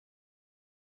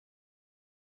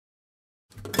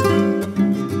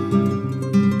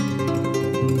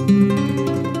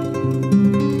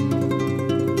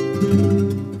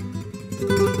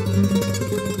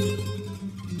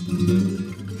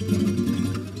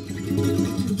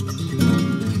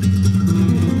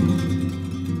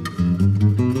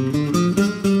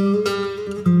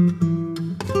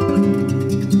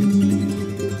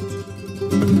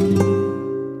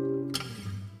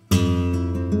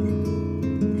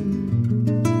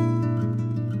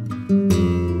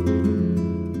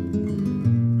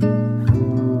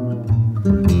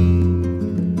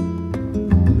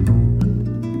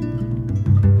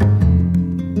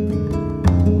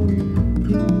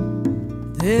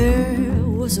There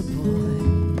was a boy,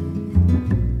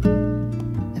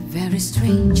 a very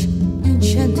strange,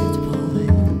 enchanted boy.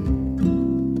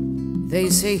 They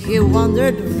say he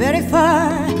wandered very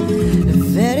far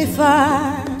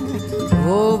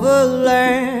over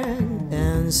land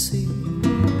and sea.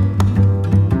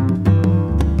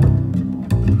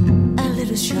 A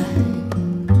little shy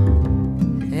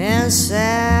and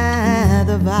sad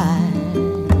of eye,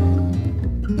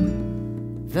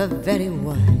 but very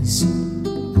wise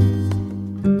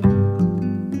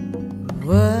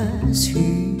was he.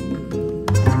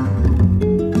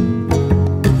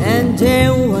 And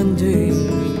then one day,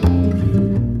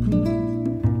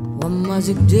 one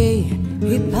magic day,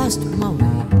 he passed my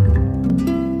way.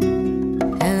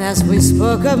 And as we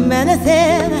spoke of many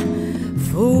things,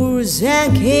 fools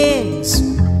and kings,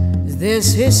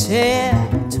 this he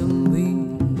said to me: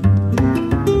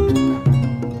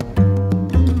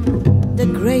 the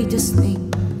greatest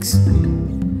things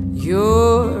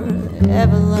you'll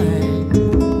ever learn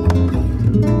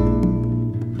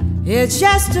is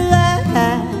just to love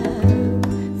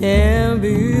and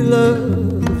be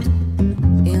loved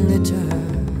in return.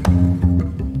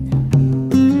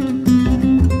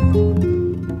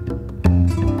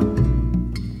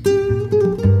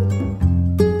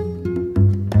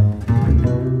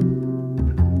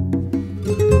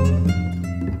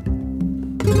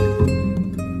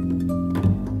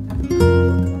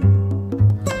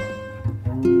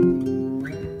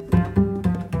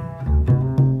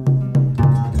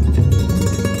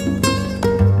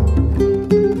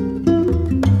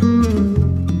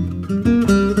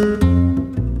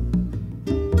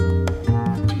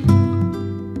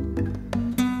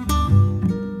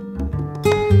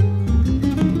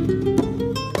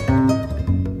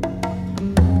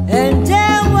 And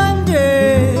then one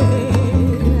day,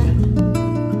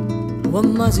 one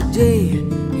magic day,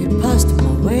 he passed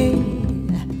my way.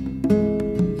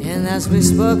 And as we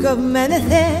spoke of many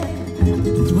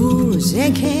things, fools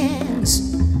and kings,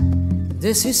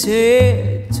 this he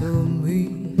said to me: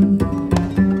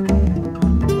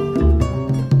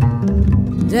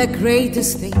 the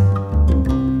greatest thing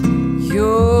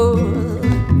you'll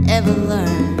ever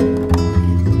learn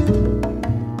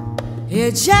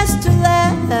is just to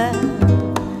love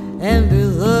and be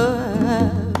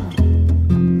loved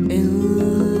in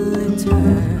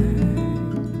return.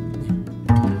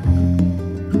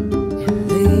 In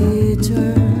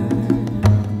return.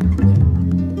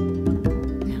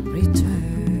 In return.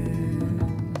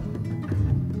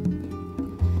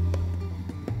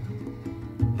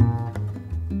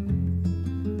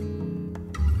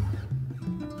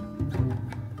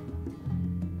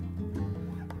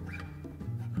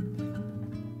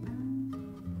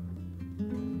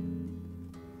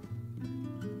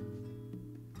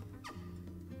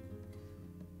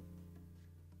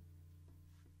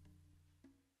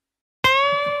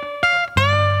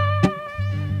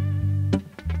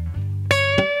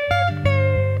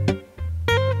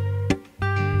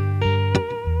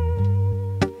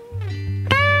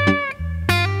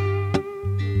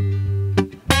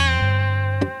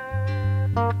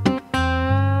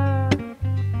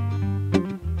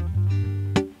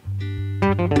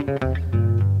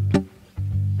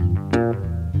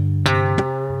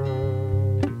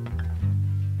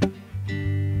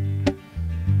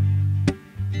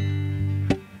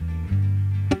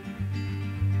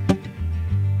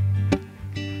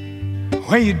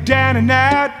 When you're down and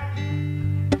out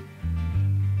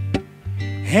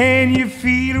and you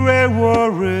feel real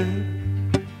worried,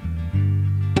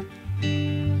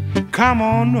 come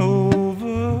on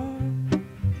over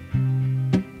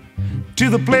to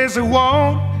the place I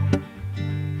want,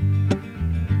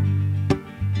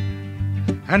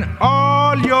 and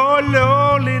all your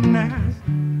loneliness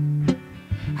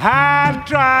I'll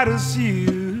try to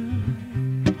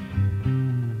soothe.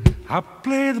 I'll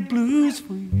play the blues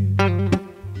for you.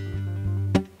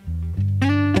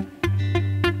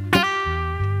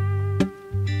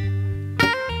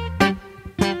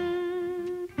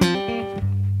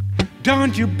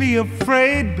 Don't you be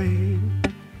afraid, babe.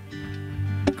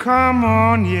 Come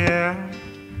on, yeah.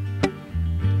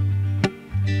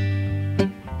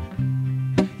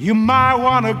 You might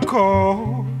want to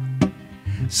call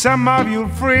some of your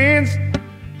friends,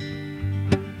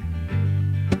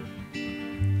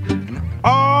 and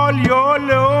all your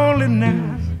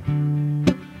loneliness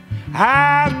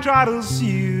I'll try to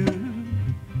soothe.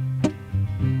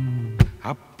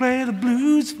 I'll play the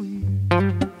blues for you.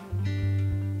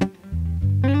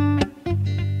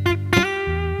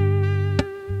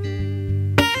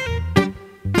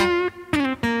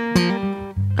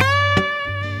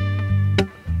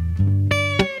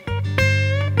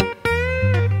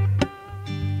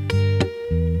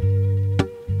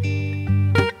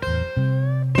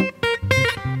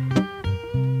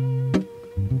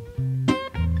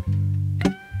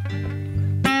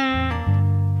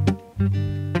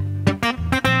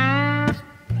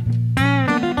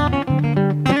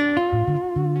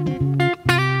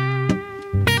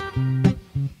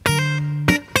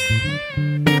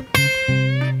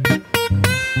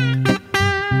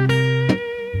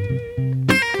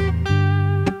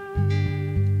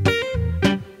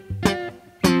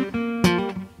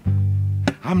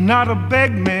 I'm not a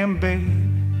big man,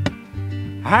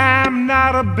 babe. I'm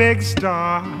not a big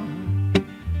star,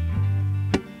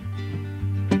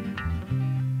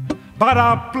 but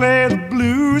I'll play the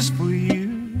blues for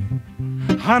you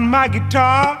on my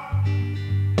guitar.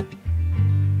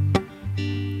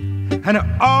 And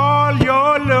all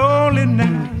your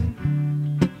loneliness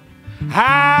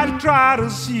I'll try to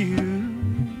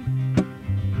soothe.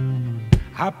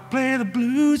 I'll play the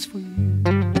blues for you.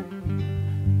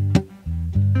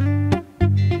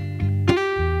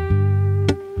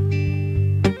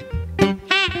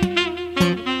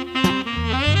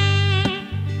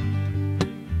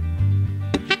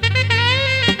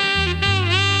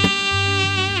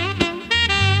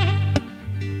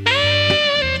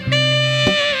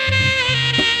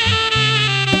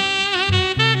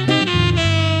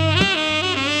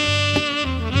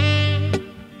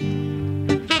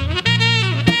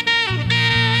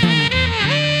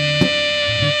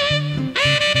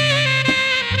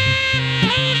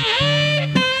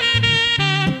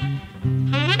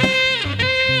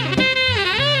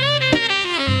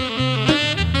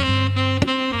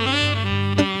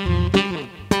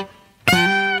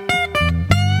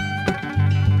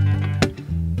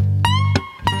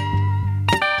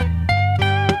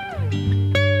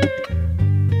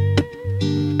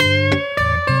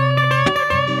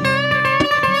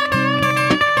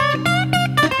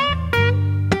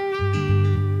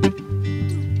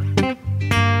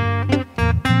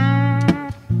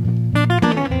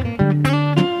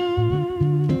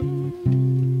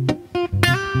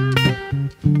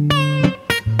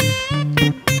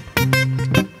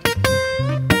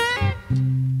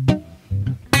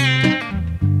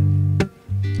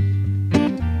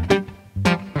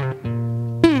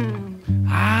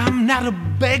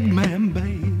 Big man,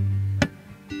 babe.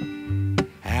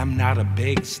 I'm not a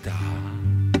big star,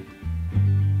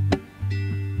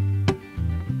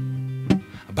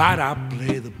 but I'll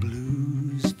play the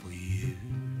blues for you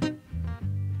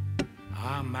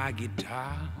on my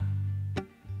guitar.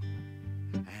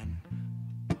 And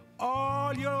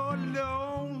all your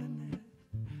loneliness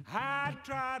I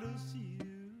try to see you.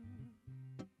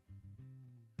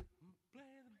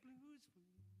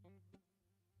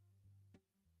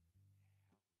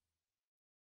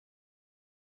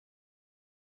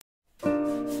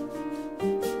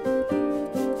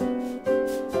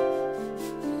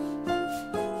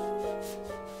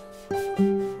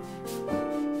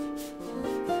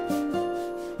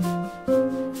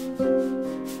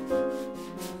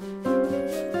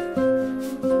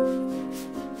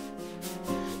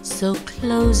 So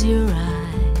close your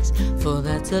eyes, for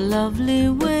that's a lovely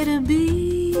way to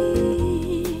be.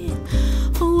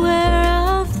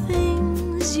 Aware of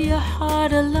things your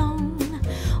heart alone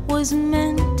was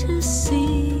meant to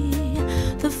see.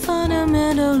 The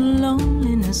fundamental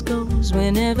loneliness goes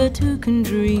whenever two can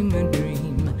dream a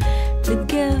dream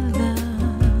together.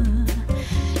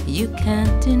 You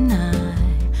can't deny,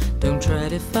 don't try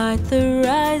to fight the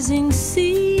rising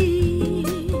sea.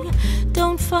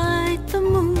 Don't fight the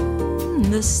moon,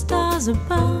 the stars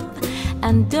above,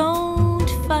 and don't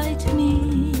fight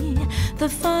me. The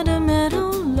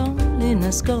fundamental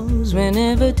loneliness goes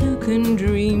whenever two can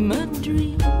dream a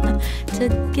dream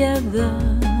together.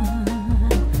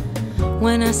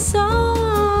 When I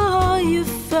saw you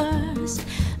first,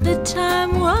 the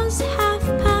time was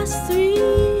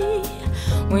 3:30.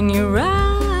 When your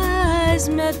eyes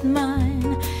met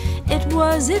mine, it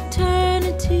was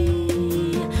eternity.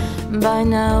 By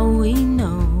now we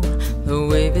know the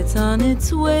wave, it's on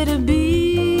its way to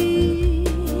be.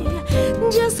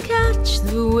 Just catch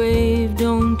the wave,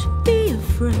 don't be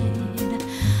afraid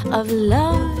of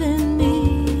loving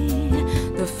me.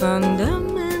 The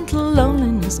fundamental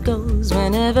loneliness goes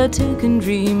whenever two can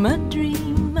dream a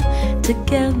dream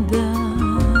together.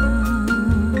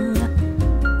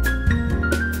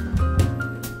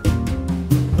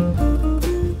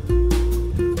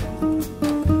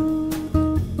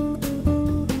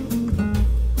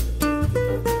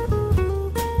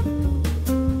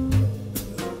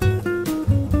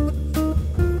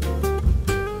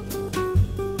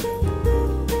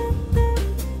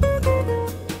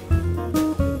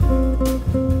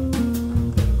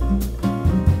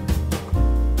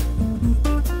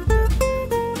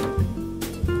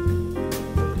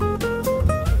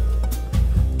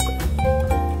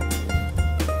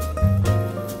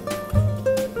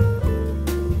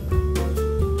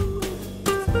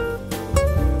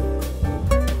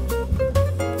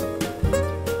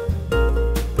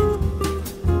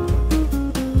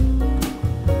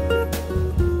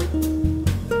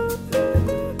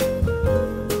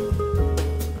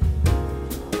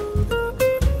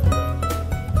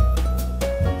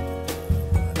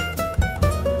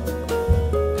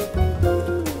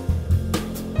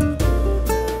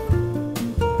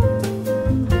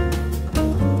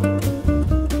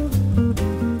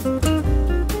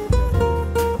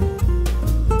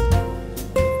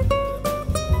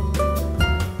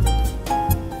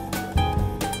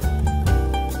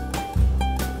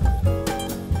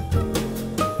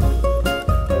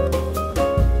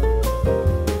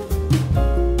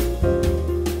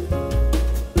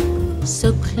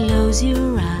 So close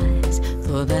your eyes,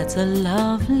 for that's a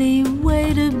lovely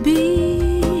way to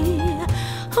be,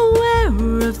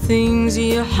 aware of things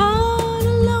your heart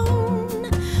alone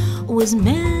was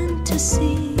meant to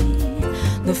see.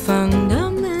 The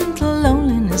fundamental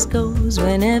loneliness goes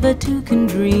whenever two can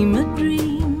dream a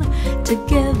dream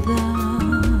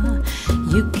together.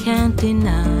 You can't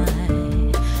deny,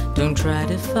 don't try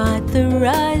to fight the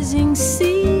rising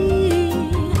sea.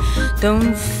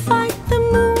 Don't fight the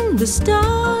moon, the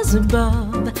stars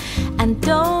above, and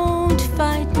don't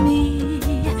fight me.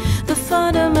 The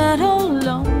fundamental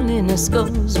loneliness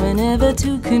goes whenever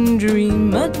two can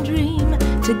dream a dream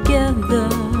together.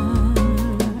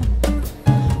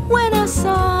 When I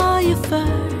saw you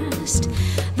first,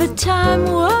 the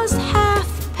time was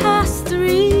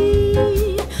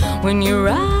 3:30. When your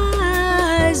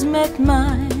eyes met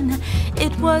mine,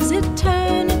 it was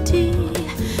eternity.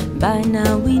 By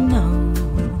now we know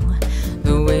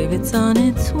the wave, it's on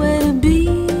its way to be.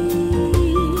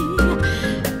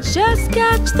 Just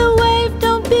catch the wave,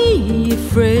 don't be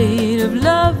afraid of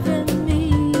loving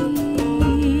me.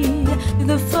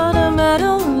 The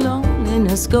fundamental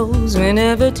loneliness goes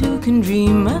whenever two can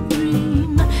dream a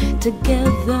dream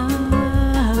together.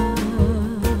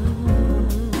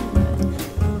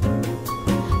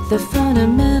 The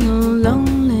fundamental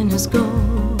loneliness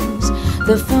goes,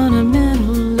 the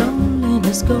fundamental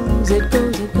loneliness goes, it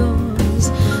goes, it goes.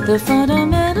 The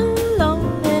fundamental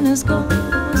loneliness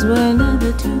goes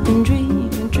whenever two can dream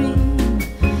a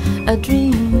dream, a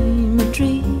dream, a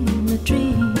dream, a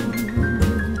dream.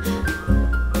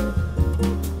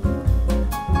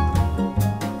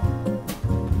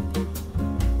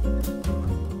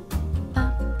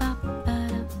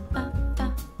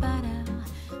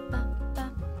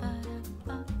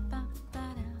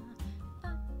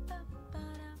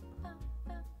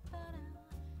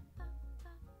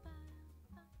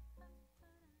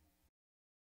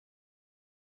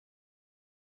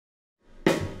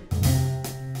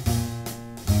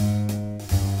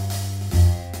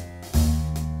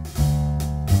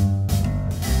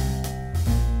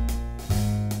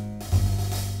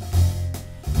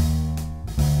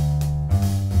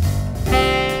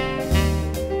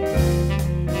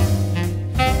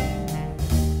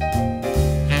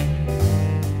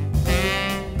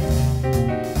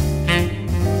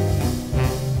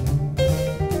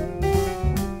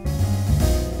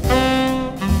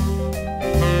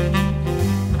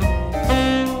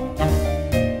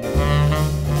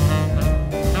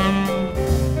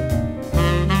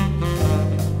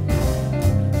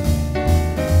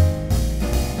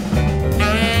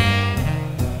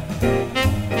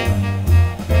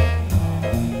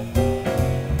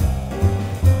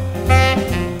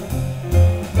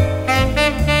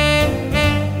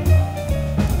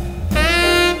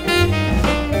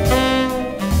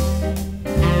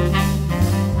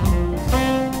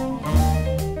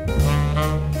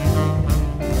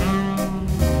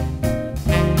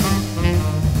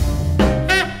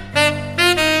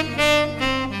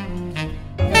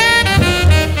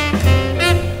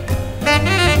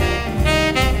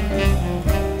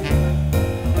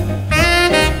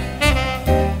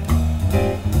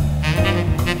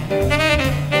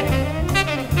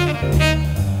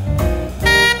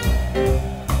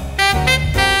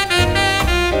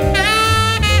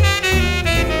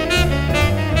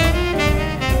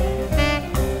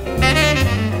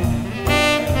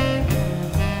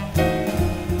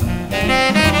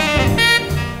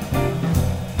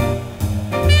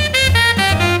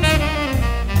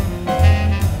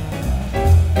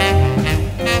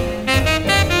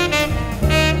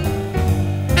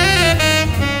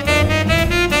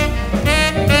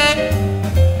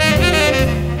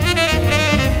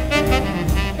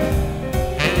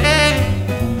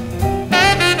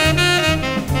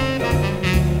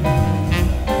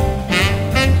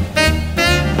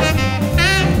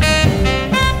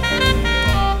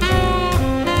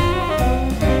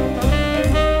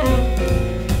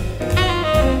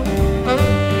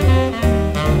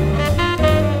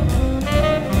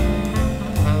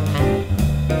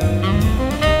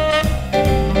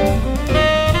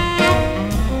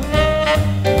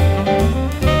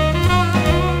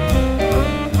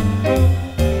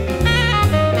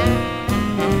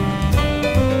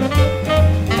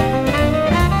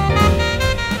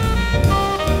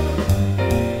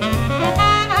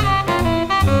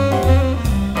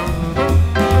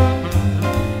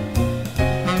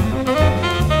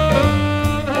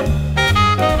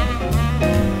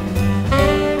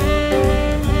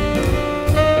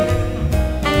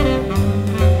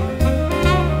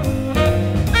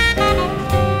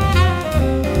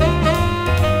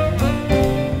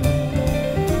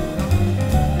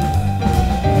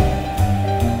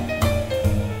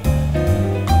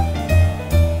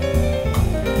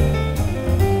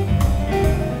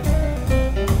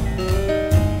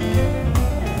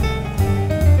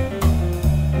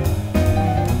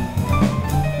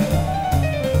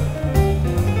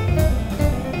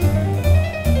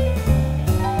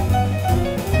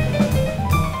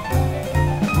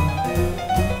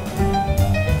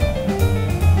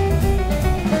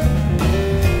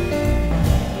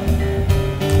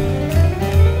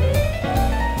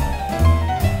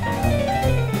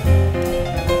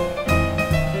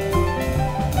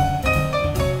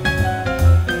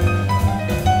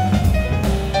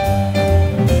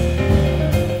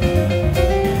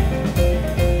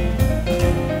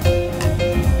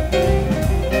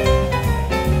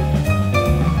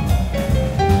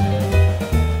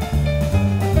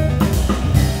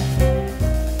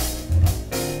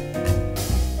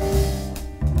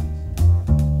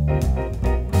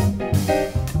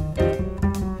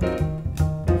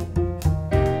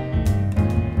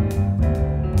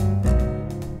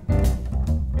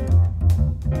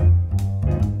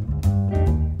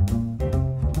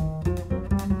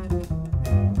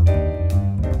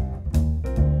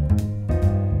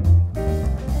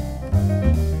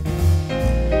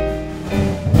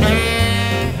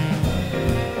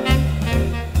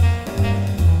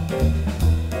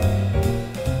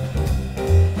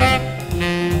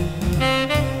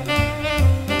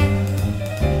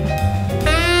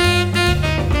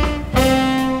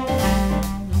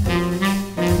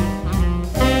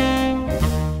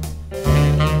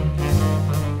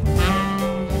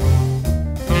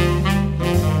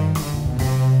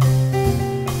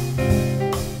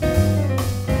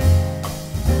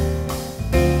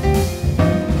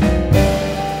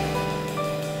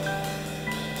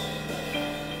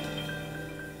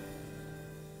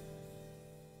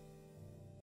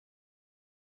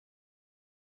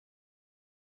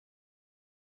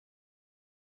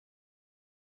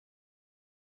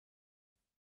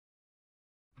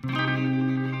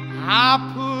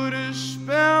 I put a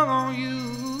spell on you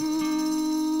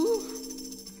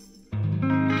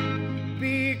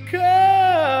because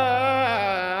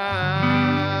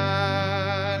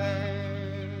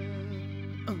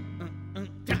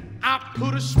I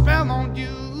put a spell on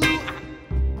you.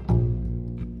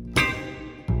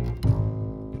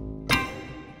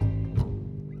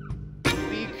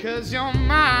 Because you're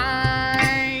mine.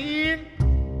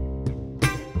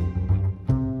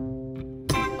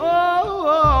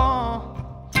 Oh,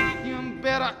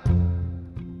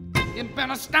 you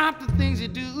better stop the things you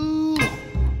do.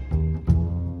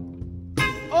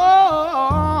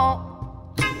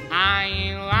 Oh, I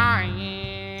ain't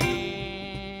lying.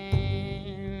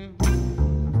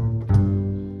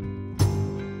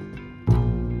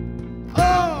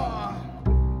 Oh,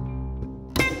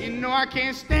 you know I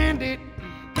can't stand it.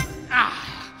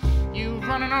 You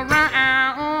running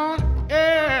around,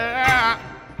 yeah.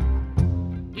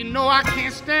 You know I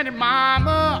can't stand it,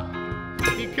 mama,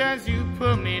 because you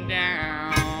put me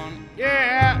down,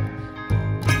 yeah.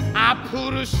 I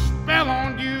put a spell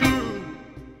on you.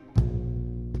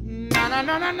 Na na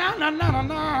na na na na na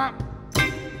na,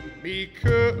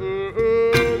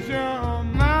 because you're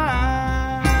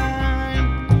mine.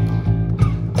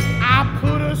 I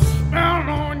put a spell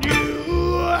on you.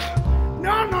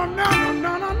 No, no, no, no,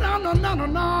 no, no, no, no, no, no,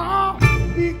 no,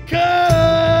 because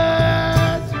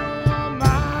you're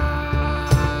mine.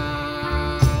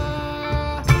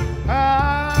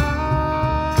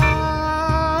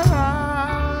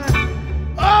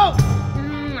 Oh,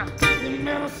 you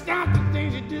better stop the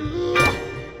things you do.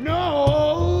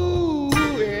 No,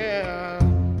 yeah.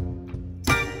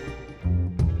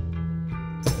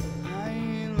 I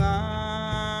ain't lying.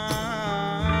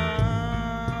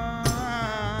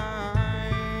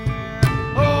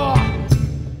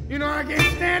 You know I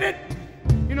can't stand it.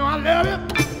 You know I love it.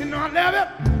 You know I love it.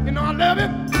 You know I love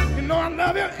it. You know I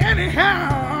love it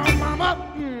anyhow, mama.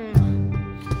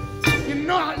 You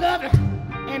know I love it.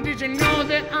 And did you know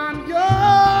that I'm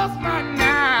yours right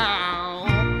now?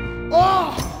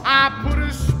 Oh, I put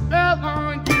a spell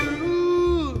on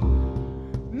you.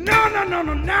 No, no, no,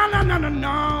 no, no, no, no, no,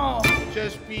 no.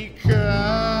 Just because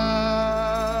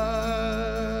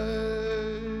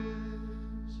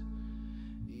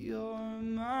you're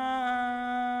mine.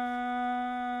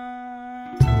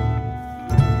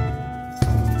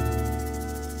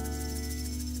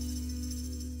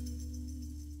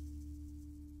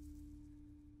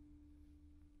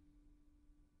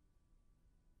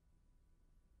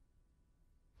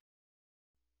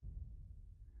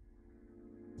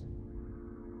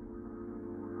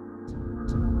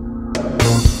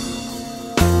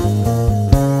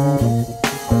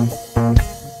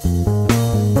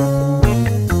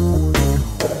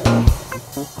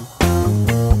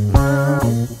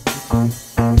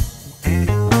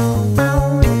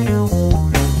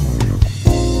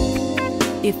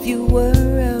 If you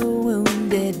were a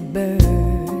wounded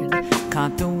bird,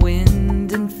 caught the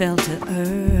wind and fell to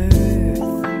earth,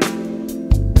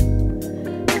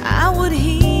 I would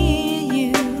hear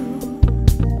you.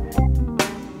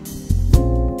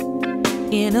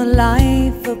 In a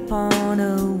life upon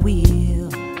a wheel,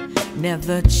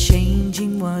 never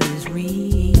changing what is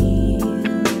real,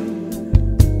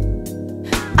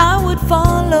 I would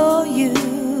follow you.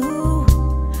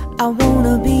 I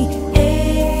wanna be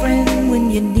a friend when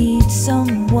you need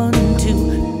someone to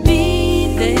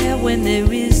be there when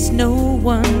there is no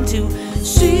one to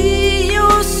see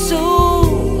your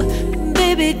soul.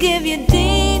 Baby, give you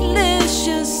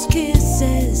delicious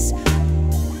kisses.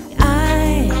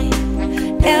 I-L-O-V-E-U.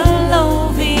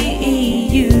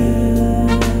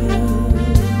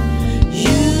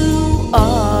 You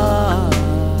are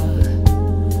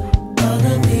all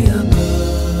of the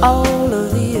above. All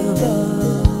of the above.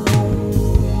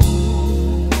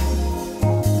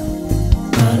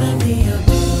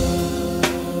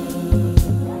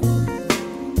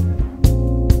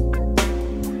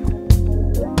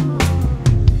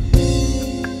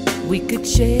 We could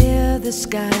share the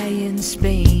sky in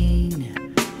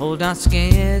Spain, hold our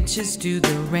sketches to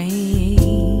the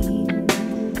rain,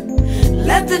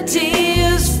 let the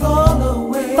tears fall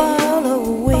away, fall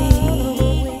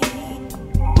away.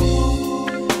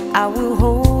 I will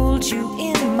hold you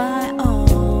in my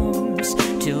arms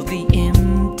till the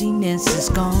emptiness is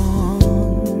gone,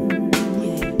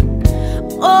 yeah.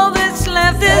 All that's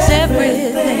left is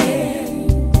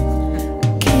everything.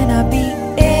 Can I be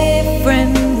a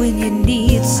friend when you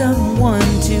need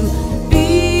someone to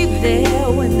be there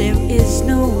when there is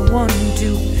no one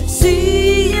to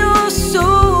see your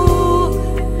soul?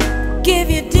 Give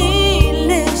you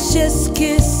delicious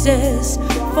kisses.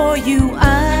 For you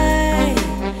I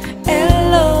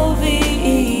love you.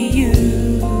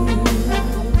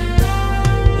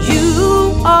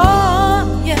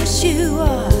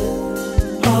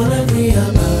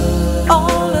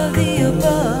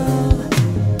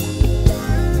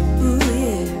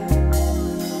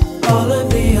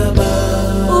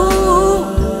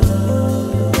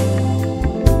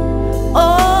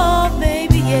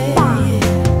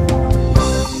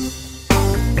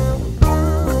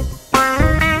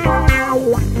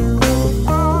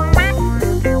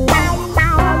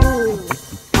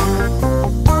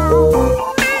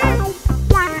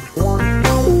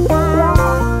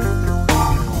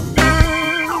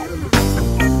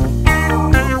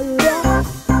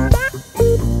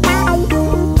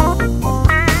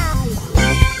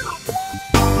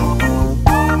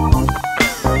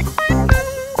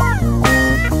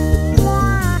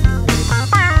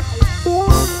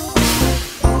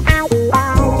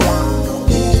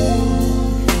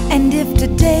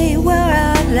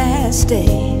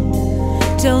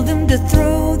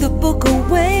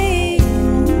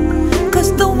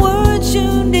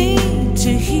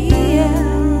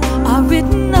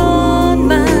 written on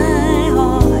my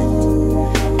heart.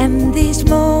 And these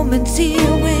moments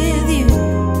here with you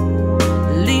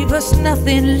leave us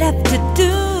nothing left to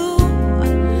do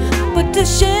but to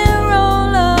share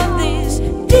all of these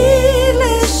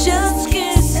delicious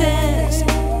kisses.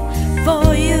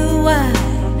 For you I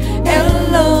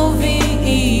love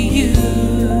you.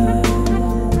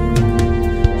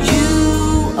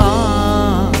 You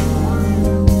are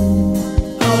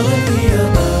all of the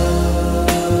above.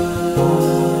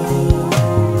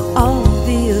 All of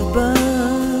the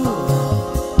above.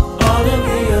 All of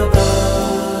the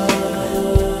above.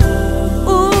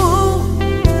 Ooh,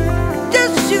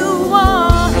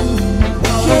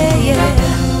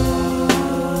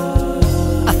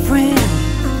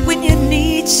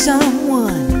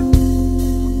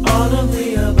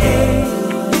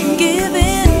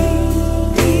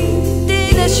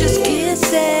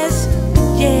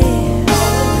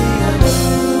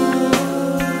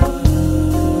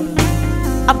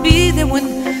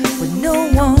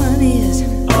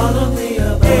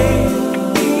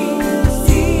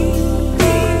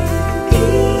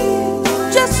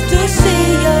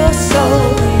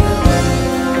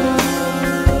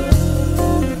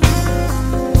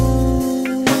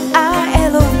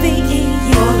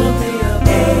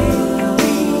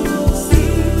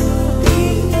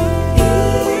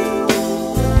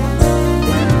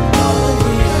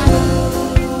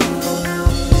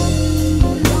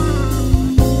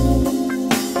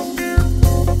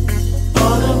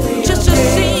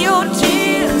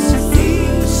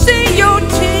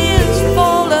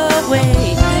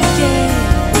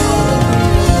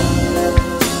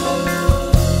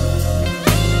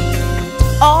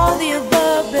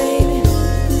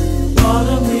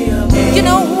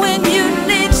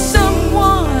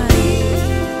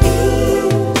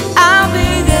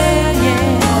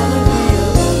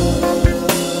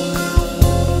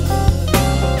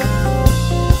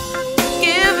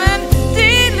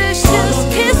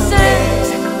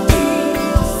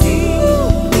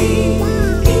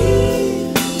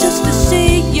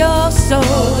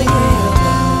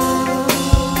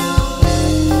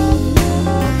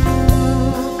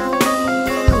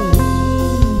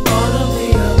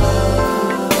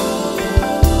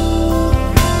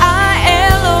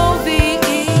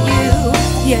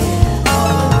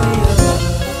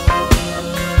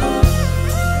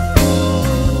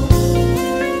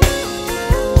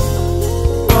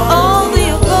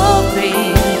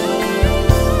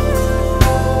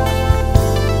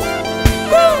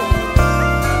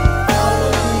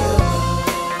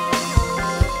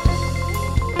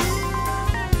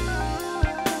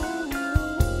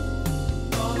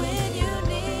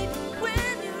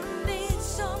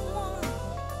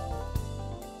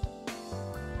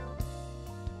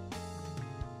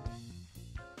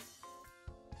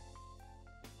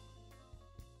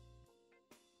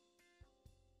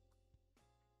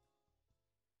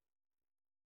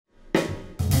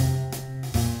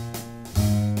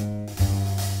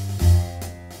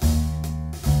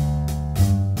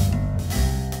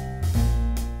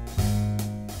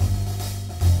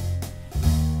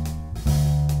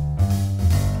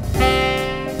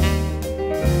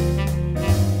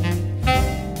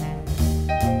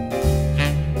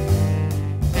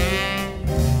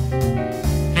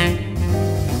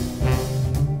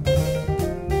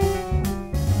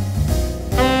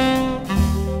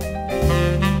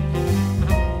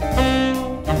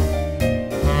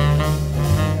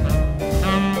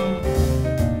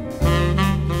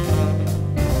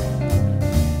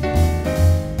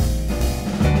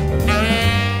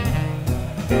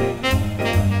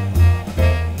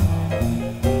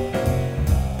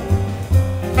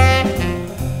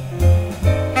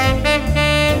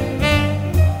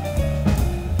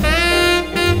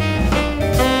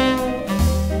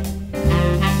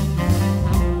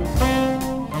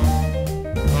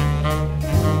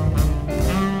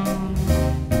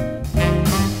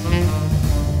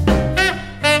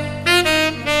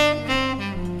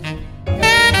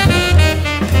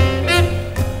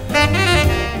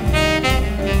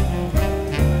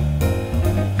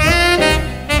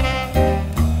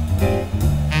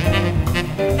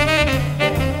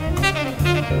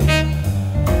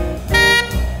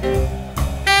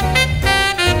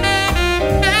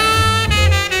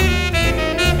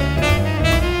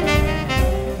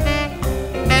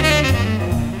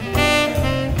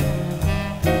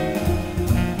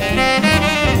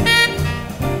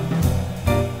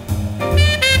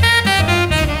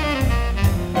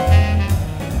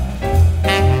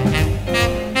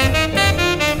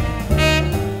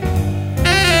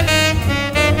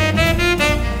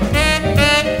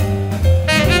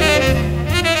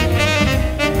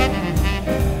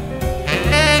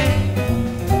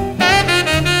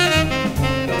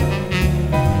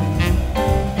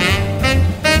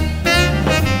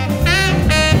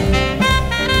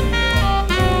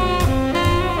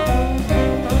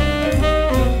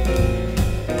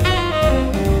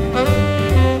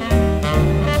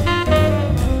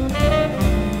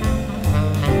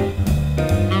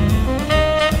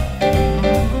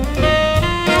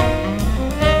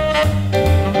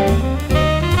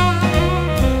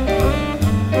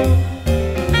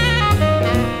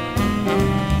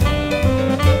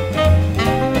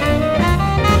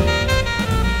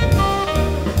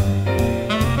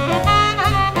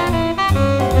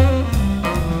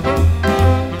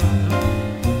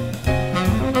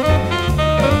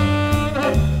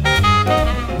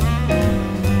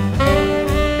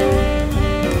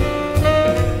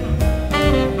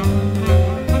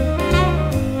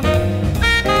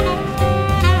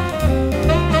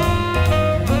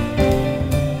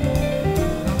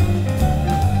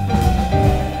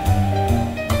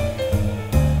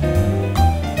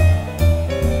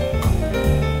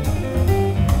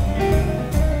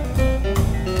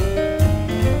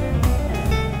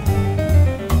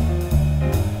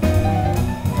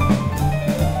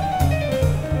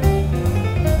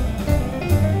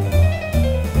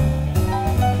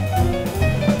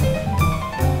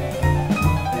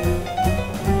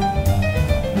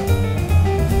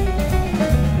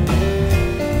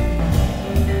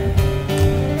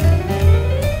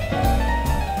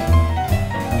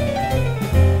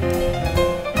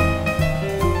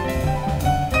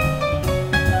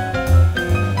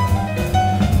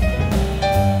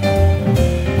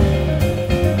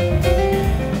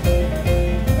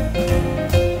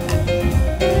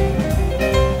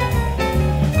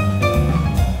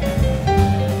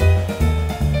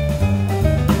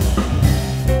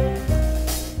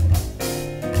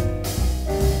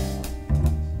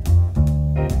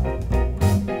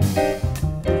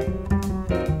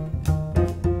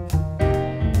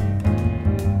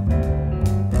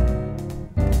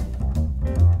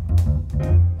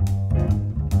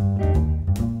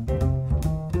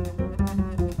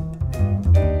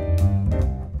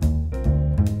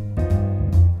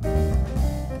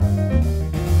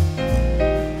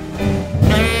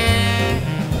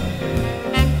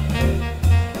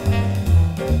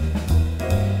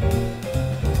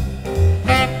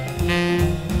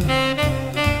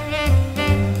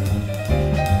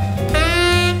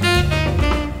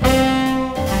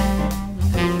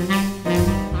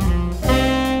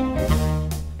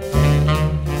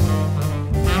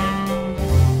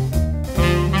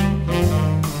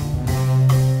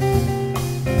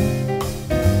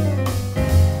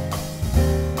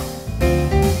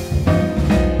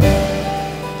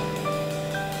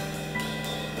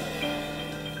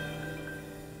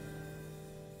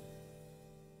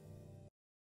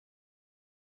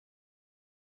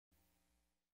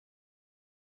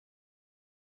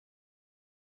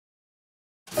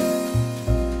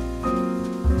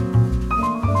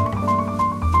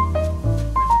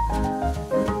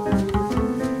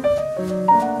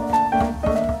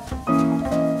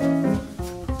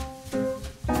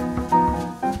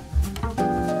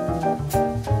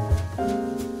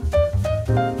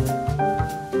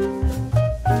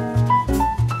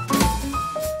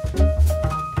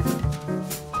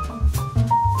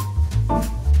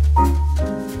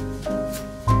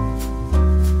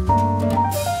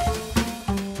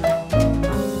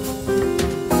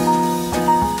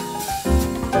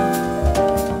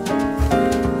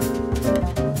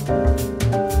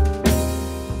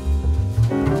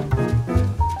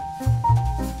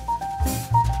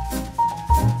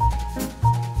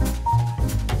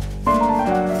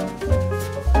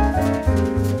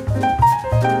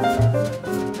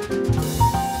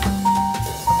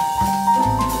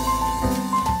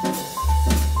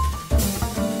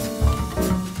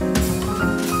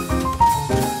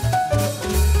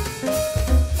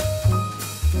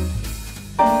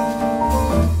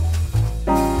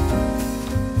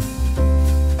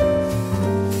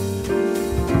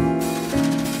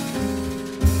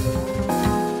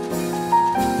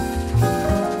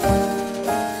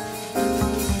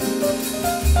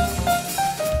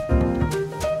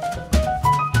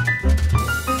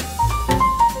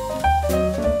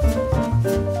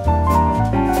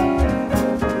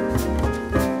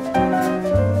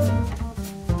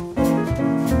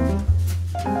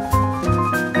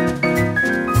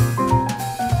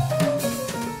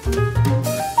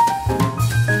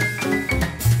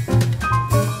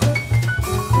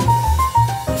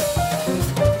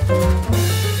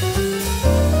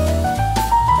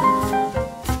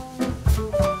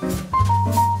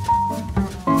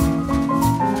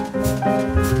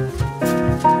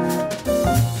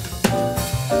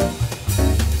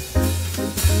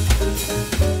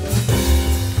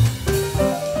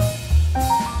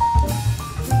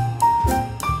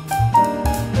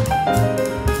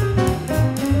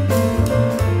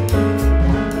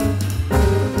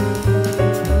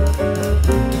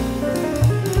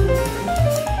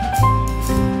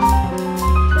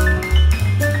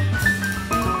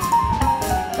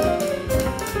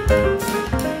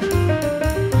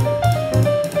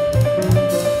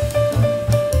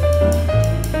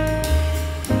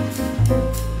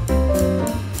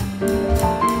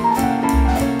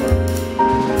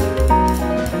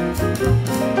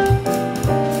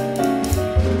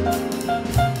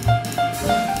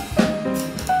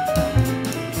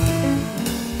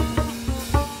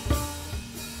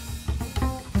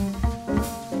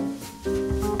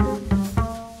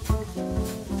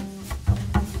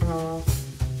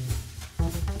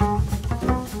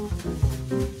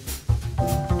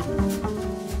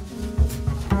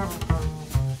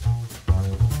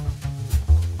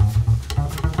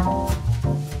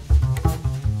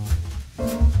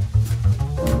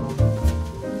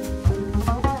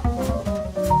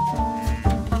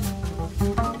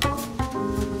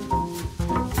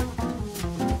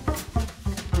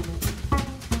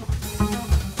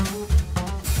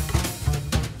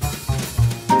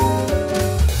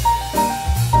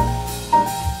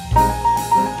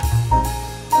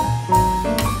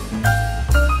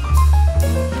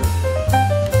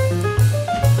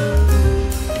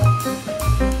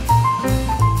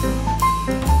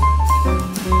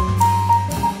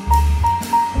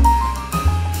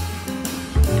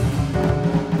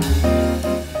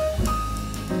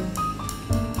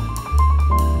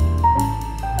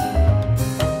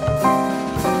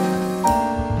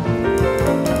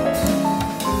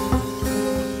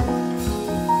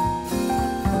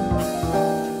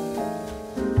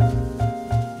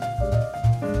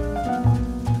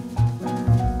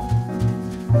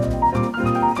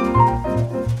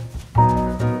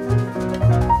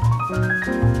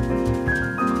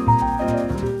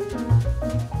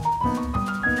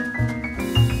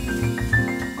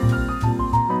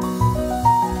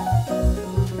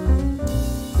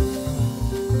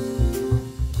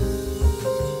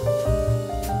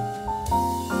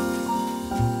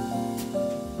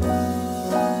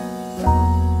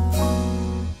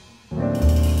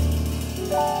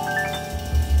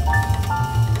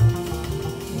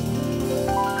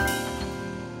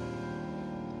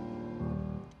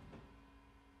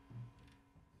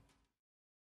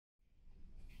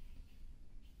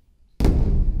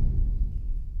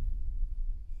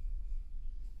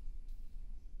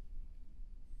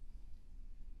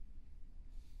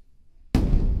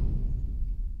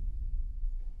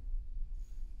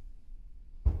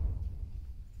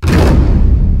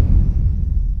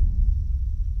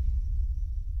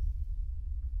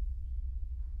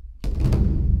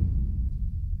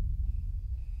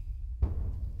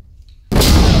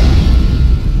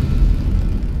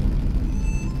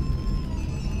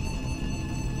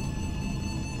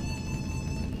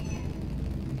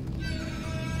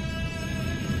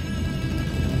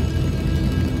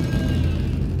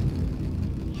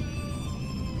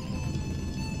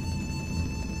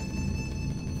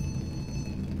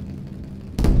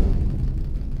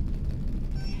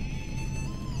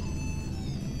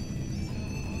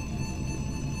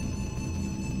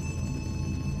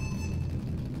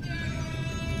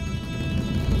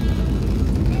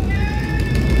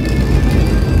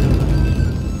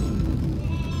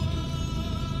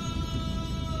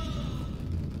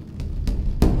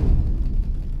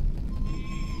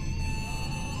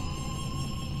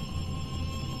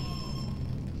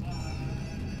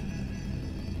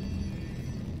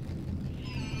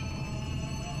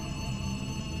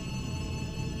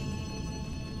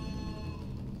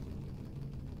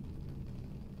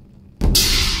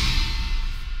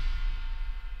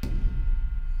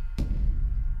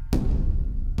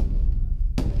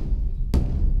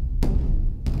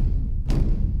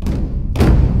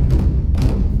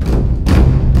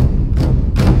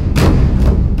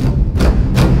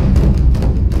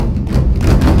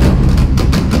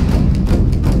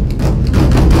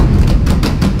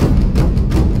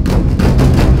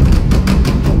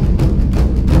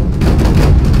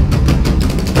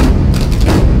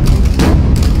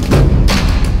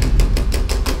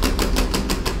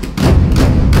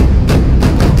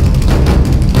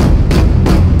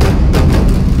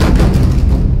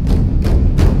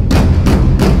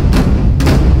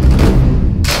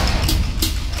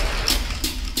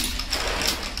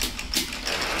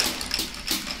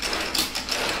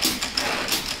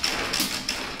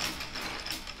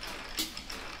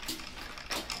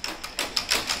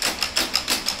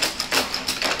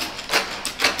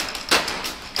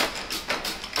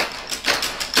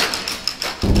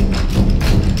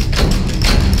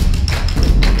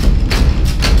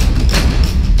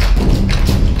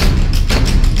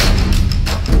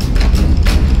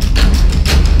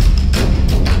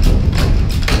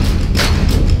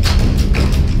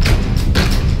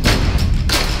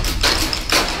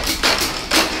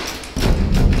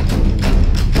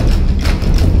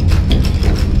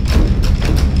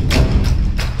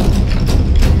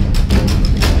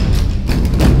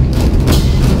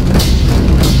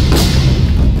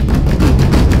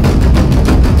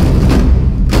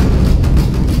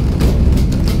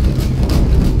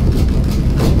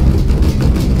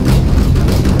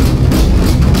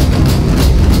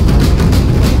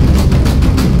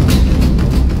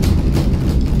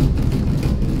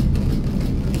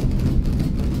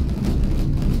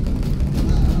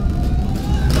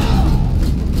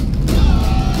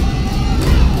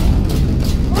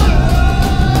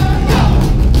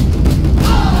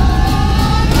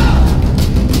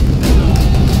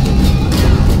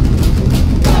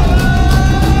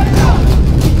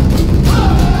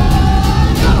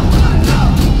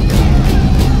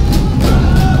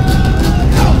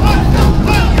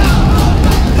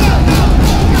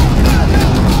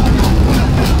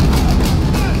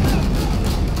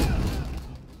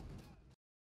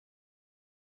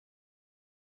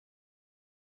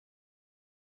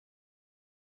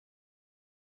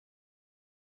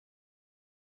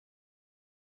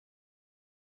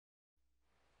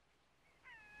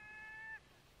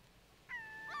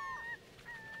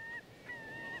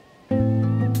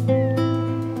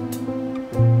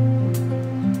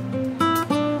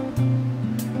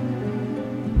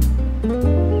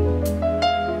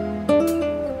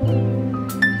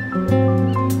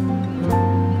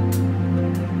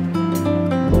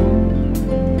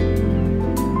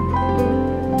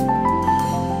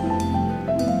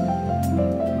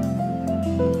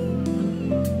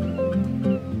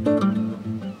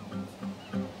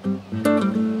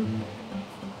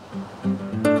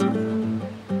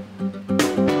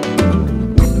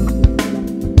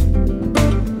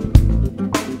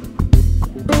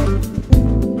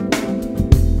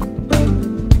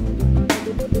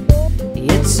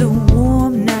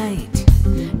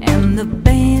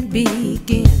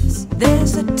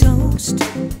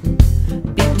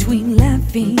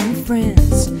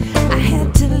 friends. I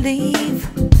had to leave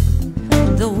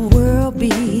the world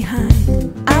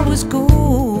behind. I was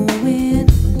going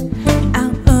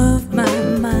out of my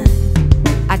mind.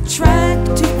 I tried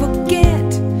to forget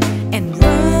and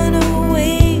run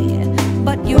away,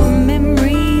 but your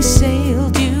memory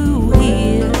sailed you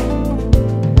here.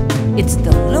 It's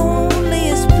the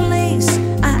loneliest place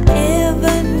I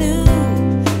ever knew,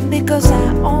 because I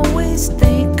always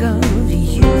think of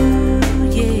you,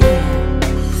 yeah.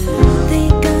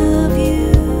 Think of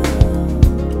you.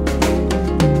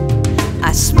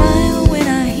 I smile when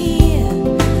I hear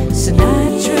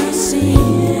Sinatra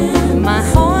sing. My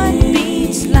heart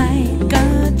beats like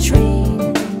a train.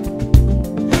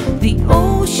 The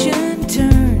ocean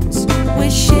turns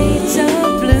with shades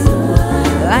of blue,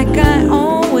 like I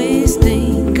always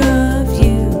think of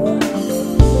you.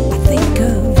 I think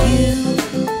of you.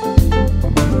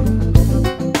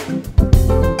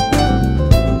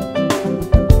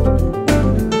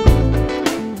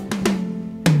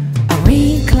 A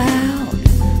rain cloud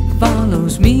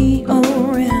follows me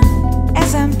around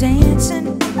as I'm dancing.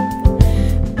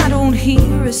 I don't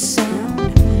hear a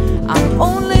sound. I'm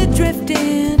only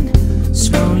drifting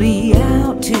slowly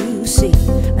out to sea.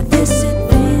 This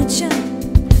adventure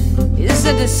is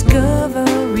a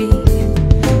discovery.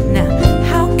 Now,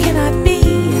 how can I be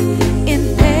in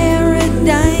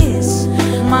paradise?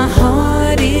 My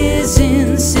heart is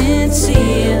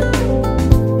insincere.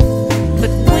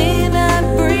 But when I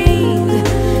breathe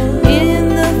in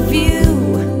the view,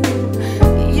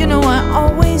 you know I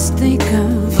always think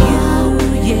of you,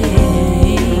 yeah.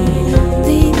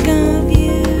 Think of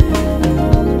you.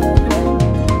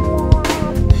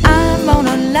 I'm on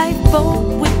a lifeboat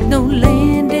with no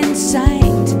land in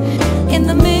sight, in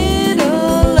the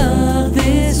middle of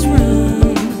this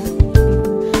room.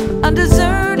 A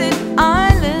deserted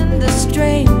island, a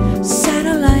stray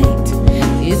satellite.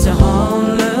 It's a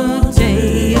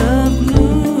holiday of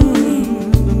gloom.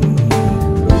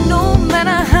 No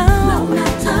matter how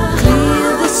clear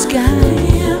the sky,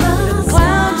 the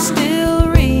clouds still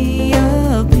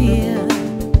reappear.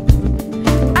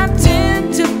 I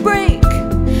tend to break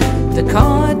the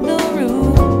cardinal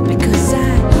rule, because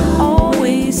I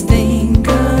always think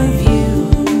of you.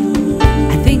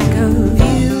 I think of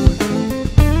you.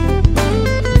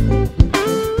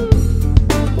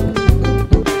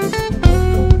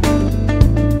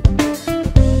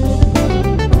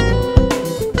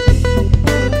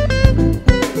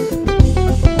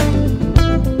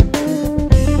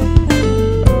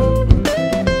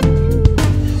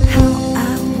 How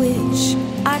I wish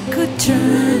I could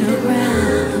turn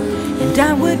around and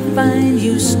I would find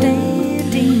you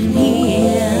standing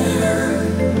here.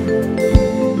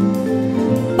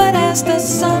 But as the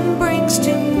sun brings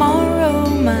tomorrow,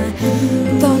 my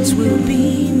thoughts will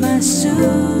be my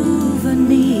souvenirs.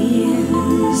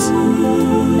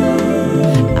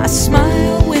 I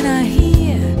smile when I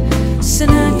hear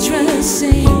Sinatra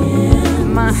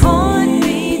sing. My heart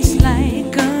beats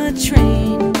like a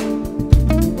train.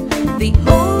 The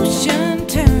ocean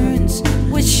turns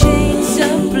with shades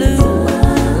of blue,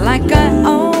 like I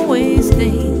always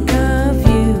think of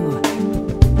you.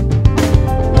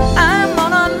 I'm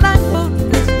on a lifeboat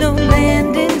with no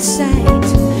land in sight,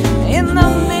 in the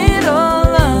middle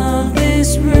of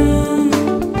this room.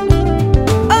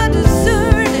 A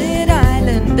deserted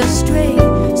island, a stray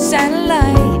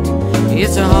satellite.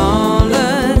 It's a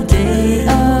holiday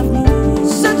of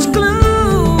such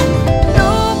gloom.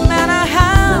 No matter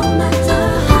how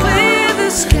clear the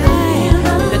sky,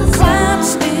 the clouds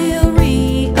still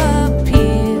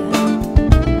reappear.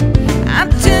 I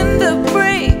tend to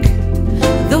break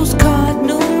those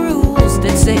cardinal rules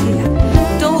that say,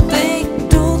 don't think,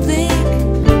 don't think,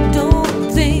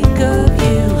 don't think of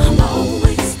you. I'm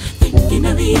always thinking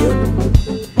of you.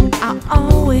 I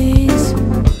always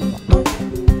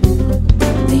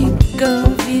think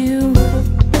of you.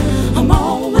 I'm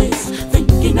always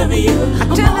thinking of you. I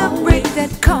tend to break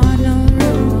that cardinal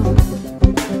rule,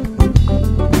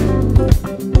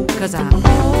 'cause I'm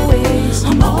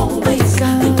always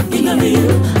thinking of you.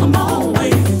 I'm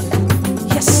always,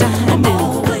 yes I do. I'm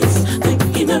always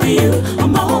thinking of you.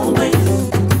 I'm always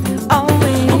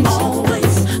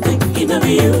thinking of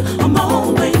you. I'm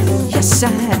always, yes I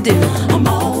do. I'm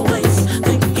always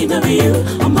thinking of you.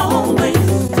 I'm always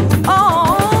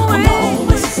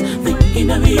thinking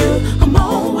of you. I'm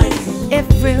always,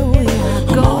 everywhere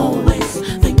I go. I'm always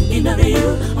thinking of you.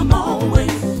 I'm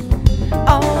always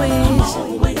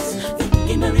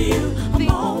thinking of you. I'm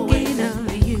always thinking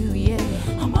of you, yeah.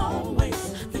 I'm always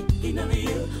thinking of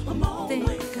you. I'm always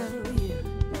thinking of you.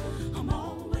 I'm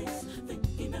always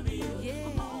thinking of you. Yeah.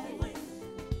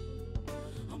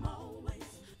 I'm always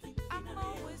thinking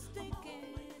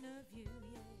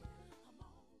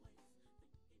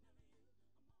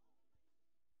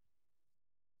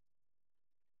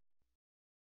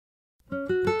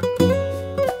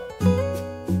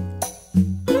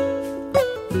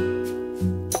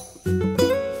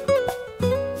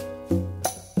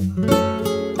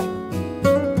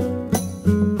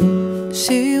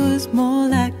was more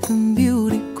like a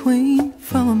beauty queen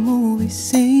from a movie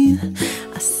scene.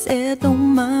 I said,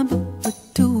 don't mind, but what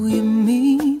do you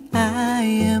mean? I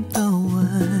am the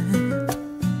one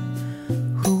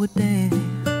who would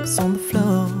dance on the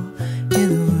floor in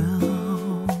the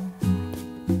room.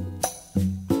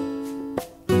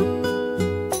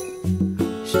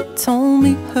 She told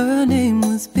me her name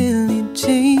was Billie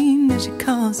Jean, and she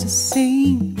caused a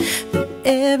scene. That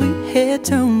every head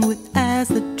turned with eyes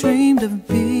that dreamed of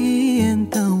being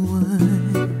the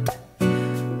one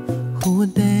who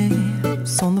would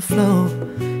dance on the floor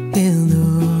in the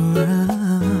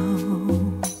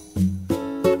room.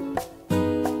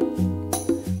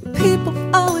 People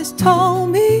always told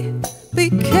me, be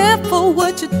careful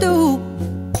what you do.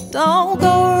 Don't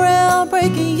go around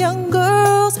breaking young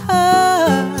girls'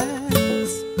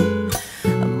 hearts.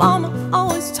 Mama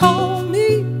always told me,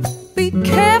 be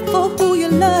careful who you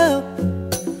love.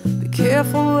 Be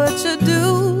careful what you do,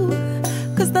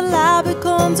 'cause the lie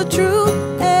becomes a truth.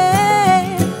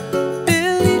 Hey,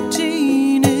 Billie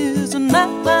Jean is not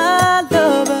my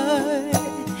lover.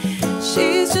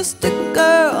 She's just a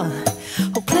girl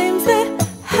who claims that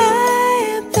I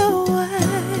am the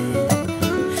one,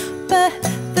 but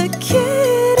the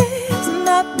kid is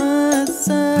not my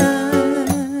son.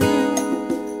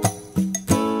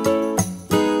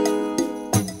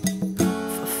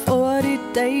 For 40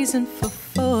 days and for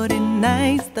 40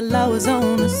 nights, the law was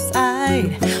on her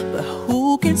side. But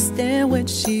who can stand when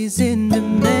she's in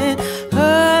demand?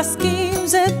 Her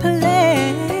schemes and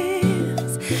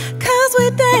plans, 'cause we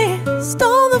danced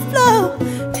on the floor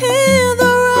in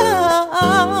the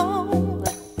room.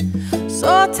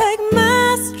 So take my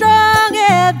strong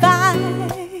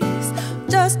advice,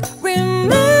 just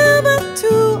remember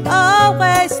to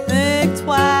always think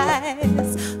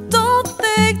twice. Don't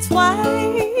think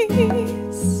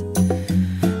twice.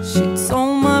 She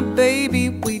told my baby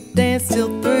we danced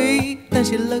till 3. Then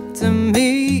she looked at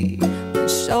me and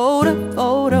showed a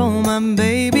photo. My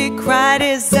baby cried,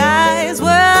 his eyes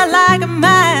were like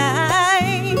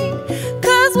mine,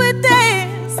 'cause we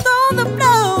danced on the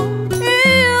floor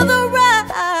in the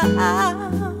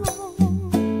round.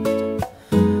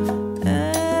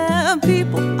 And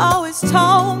people always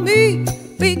told me,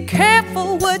 be careful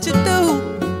what you do.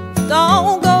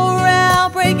 Don't go around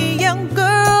breaking young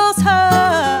girls'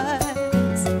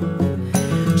 hearts.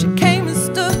 She came and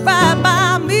stood right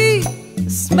by me, the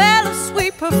smell of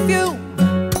sweet perfume.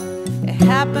 It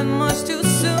happened much too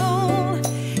soon.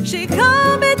 She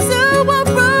called me to a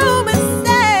room and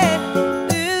said,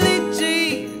 Billie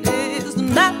Jean is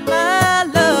not my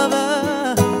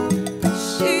lover.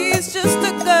 She's just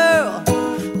a girl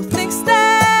who thinks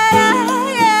that I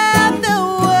am the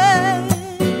one,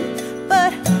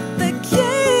 but the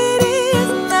kid is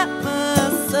not my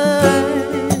son.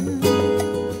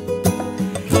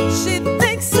 She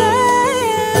thinks I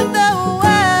am the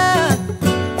one,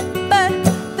 but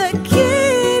the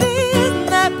kid is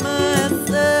not my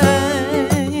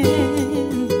son.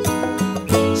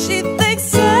 She thinks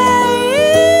I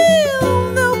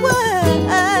am the one,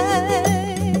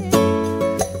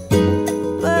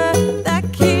 but that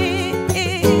kid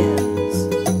is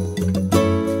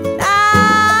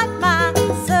not my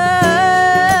son.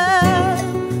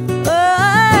 Oh,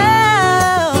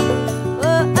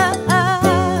 oh, oh,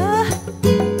 oh.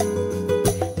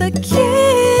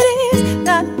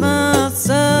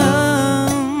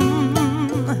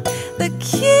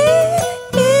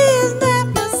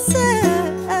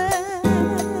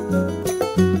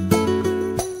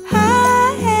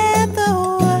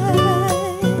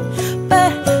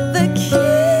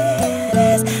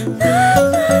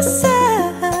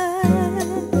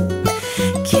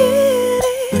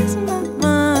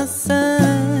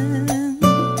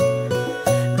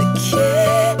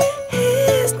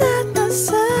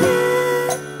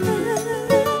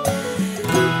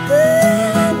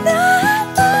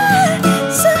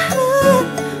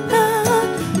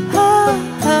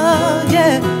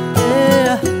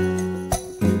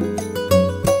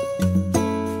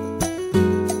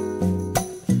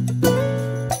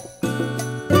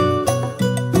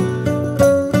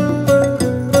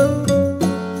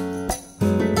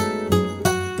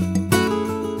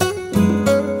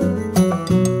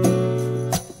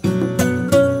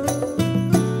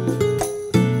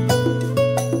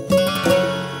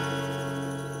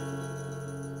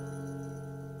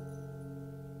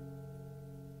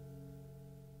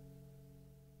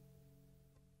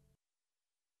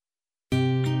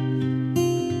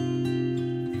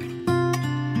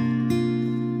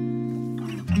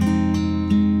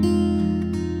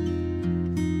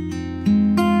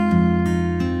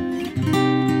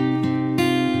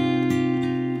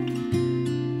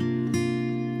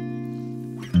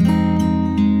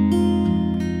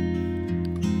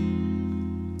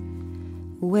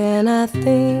 when I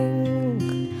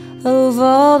think of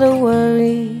all the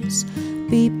worries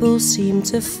people seem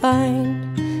to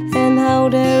find, and how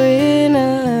they're in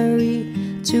a hurry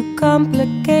to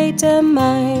complicate their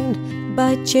mind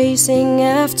by chasing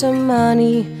after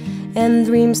money and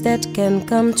dreams that can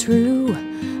come true.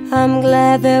 I'm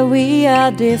glad that we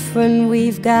are different,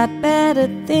 we've got better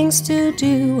things to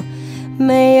do.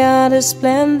 May others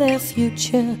plan their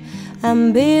future,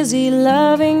 I'm busy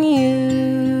loving you.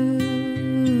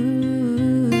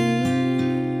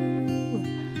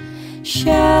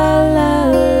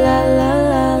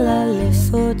 Sha-la-la-la-la, live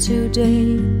for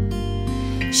today.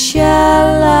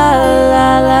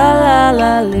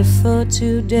 Sha-la-la-la-la, live for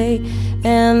today.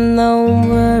 And don't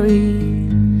worry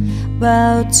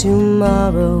about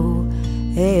tomorrow.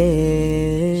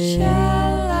 Hey.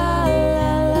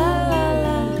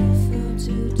 Sha-la-la-la-la, live for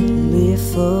today. Live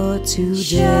for today.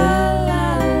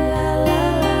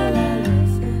 Sha-la-la-la-la,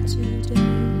 live for today.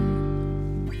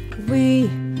 We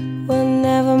were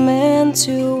never meant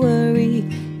to worry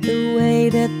the way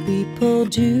that people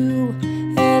do,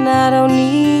 and I don't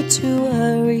need to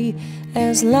hurry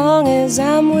as long as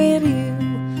I'm with you.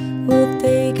 We'll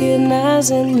take it nice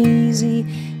and easy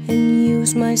and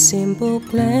use my simple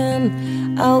plan.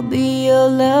 I'll be your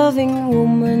loving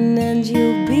woman and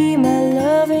you'll be my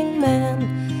loving man.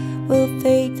 We'll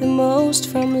take the most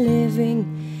from living,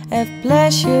 have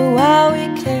pleasure while we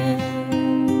can.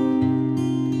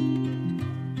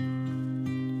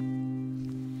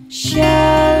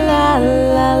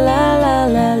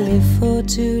 Sha-la-la-la-la, live for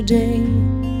today.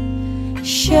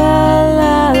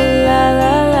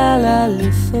 Sha-la-la-la-la,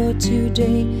 live for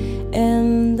today.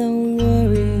 And don't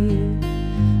worry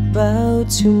about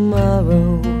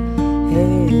tomorrow.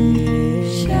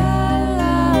 Hey.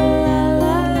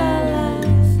 Sha-la-la-la-la,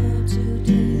 live for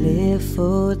today. Live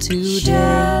for today.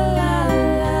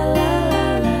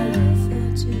 Sha-la-la-la-la, live for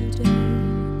today.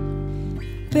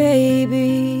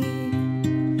 Baby,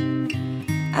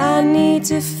 I need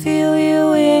to feel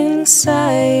you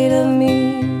inside of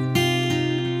me.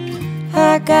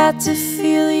 I got to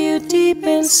feel you deep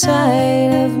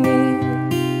inside of me.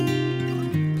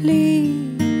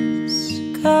 Please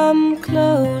come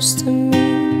close to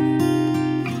me.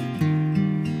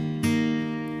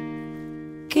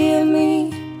 Give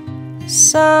me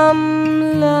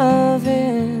some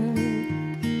loving.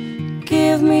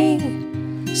 Give me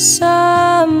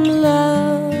some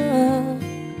love.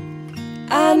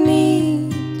 I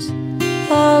need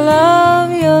all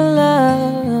of your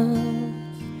love.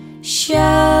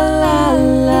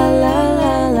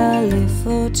 Sha-la-la-la-la, live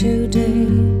for today.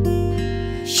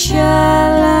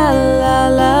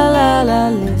 Sha-la-la-la-la,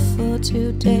 live for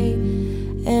today.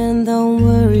 And don't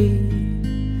worry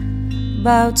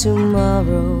about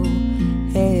tomorrow.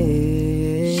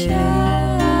 Hey.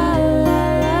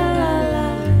 Sha-la-la-la-la,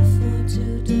 live for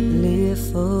today. Live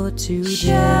for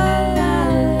today.